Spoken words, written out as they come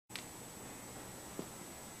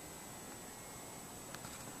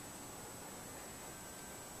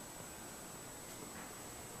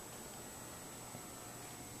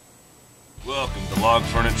Welcome to Log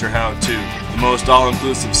Furniture How To, the most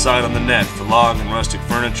all-inclusive site on the net for log and rustic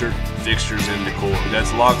furniture, fixtures, and decor. That's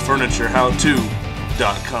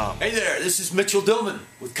logfurniturehow2.com. Hey there, this is Mitchell Dillman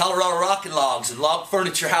with Colorado Rockin' Logs and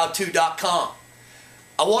logfurniturehow2.com.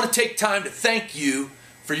 I want to take time to thank you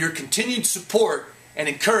for your continued support and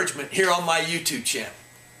encouragement here on my YouTube channel.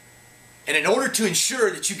 And in order to ensure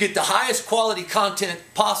that you get the highest quality content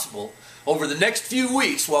possible over the next few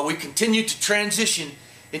weeks while we continue to transition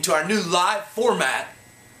into our new live format,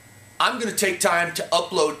 I'm going to take time to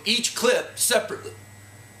upload each clip separately.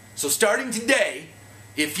 So starting today,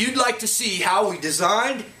 if you'd like to see how we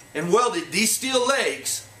designed and welded these steel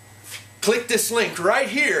legs, click this link right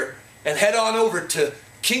here and head on over to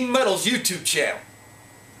King Metal's YouTube channel.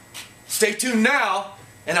 Stay tuned now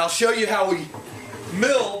and I'll show you how we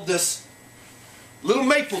milled this little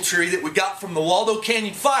maple tree that we got from the Waldo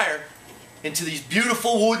Canyon fire into these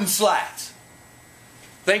beautiful wooden slats.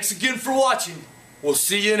 Thanks again for watching. We'll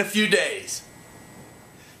see you in a few days.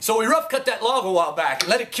 So we rough cut that log a while back and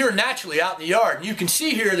let it cure naturally out in the yard. And you can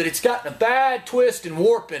see here that it's gotten a bad twist and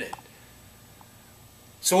warp in it.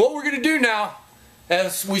 So what we're going to do now,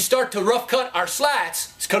 as we start to rough cut our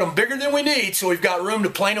slats, is cut them bigger than we need so we've got room to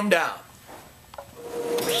plane them down.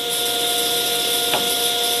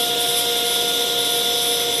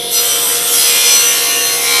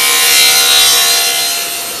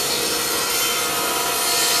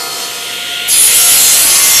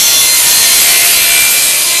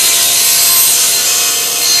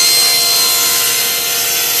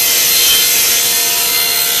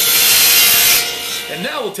 And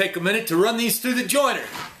now we'll take a minute to run these through the joiner.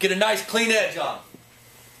 Get a nice clean edge on them.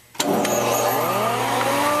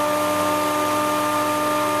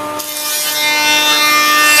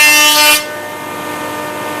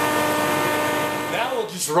 Now we'll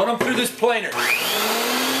just run them through this planer.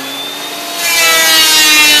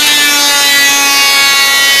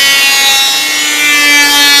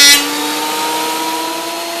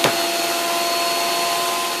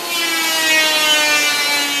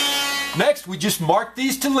 Next, we just mark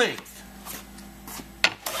these to length.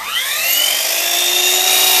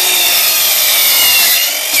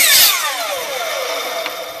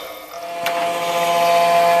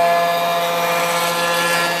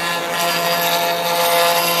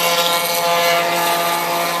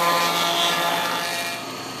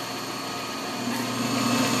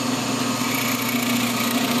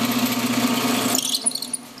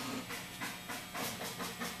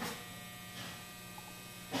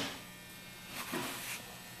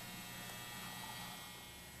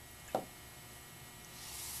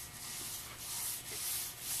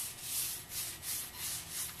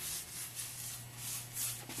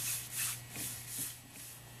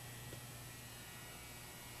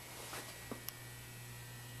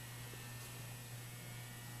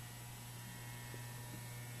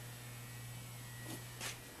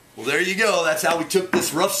 Well, there you go. That's how we took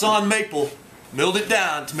this rough sawn maple, milled it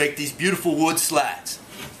down to make these beautiful wood slats.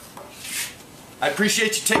 I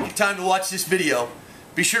appreciate you taking time to watch this video.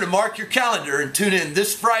 Be sure to mark your calendar and tune in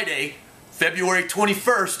this Friday, February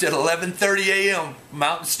 21st at 11:30 a.m.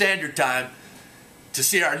 Mountain Standard Time to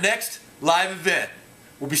see our next live event.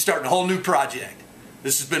 We'll be starting a whole new project.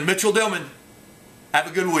 This has been Mitchell Dillman. Have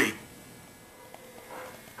a good week.